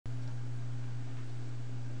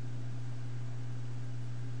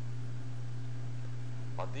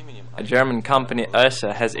A German company,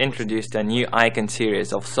 Ersa, has introduced a new ICON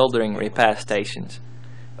series of soldering repair stations.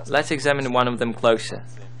 Let's examine one of them closer.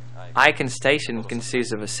 ICON station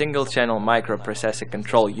consists of a single-channel microprocessor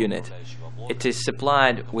control unit. It is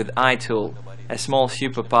supplied with iTool, a small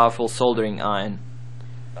super-powerful soldering iron.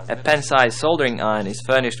 A pen-sized soldering iron is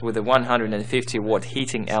furnished with a 150-watt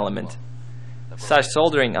heating element. Such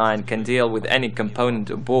soldering iron can deal with any component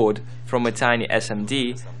or board, from a tiny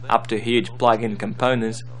SMD up to huge plug-in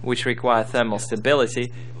components which require thermal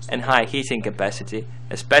stability and high heating capacity,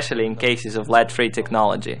 especially in cases of lead-free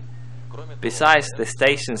technology. Besides, the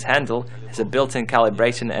station's handle has a built-in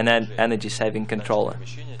calibration and energy-saving controller.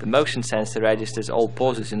 The motion sensor registers all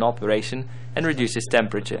pauses in operation and reduces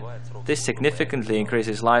temperature. This significantly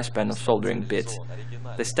increases lifespan of soldering bits.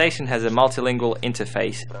 The station has a multilingual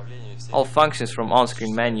interface. All functions from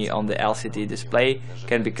on-screen menu on the LCD display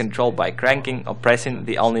can be controlled by cranking or pressing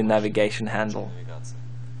the only navigation handle.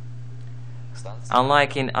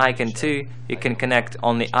 Unlike in ICON 2, you can connect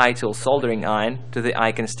only iTool soldering iron to the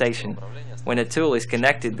ICON station. When a tool is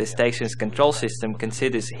connected, the station's control system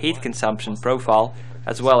considers heat consumption profile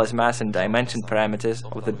as well as mass and dimension parameters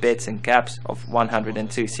of the bits and caps of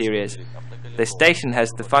 102 series. The station has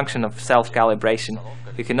the function of self-calibration.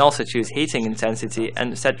 You can also choose heating intensity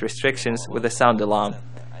and set restrictions with a sound alarm.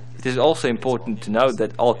 It is also important to note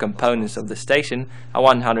that all components of the station are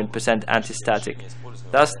 100% anti-static.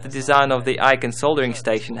 Thus, the design of the ICON soldering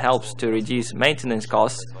station helps to reduce maintenance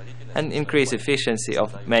costs and increase efficiency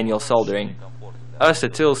of manual soldering.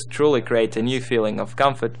 Ersa tools truly create a new feeling of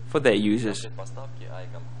comfort for their users.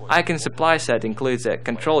 ICON supply set includes a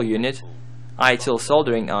control unit, iTool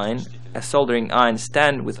soldering iron, a soldering iron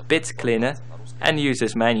stand with bits cleaner, and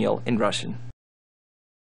user's manual in Russian.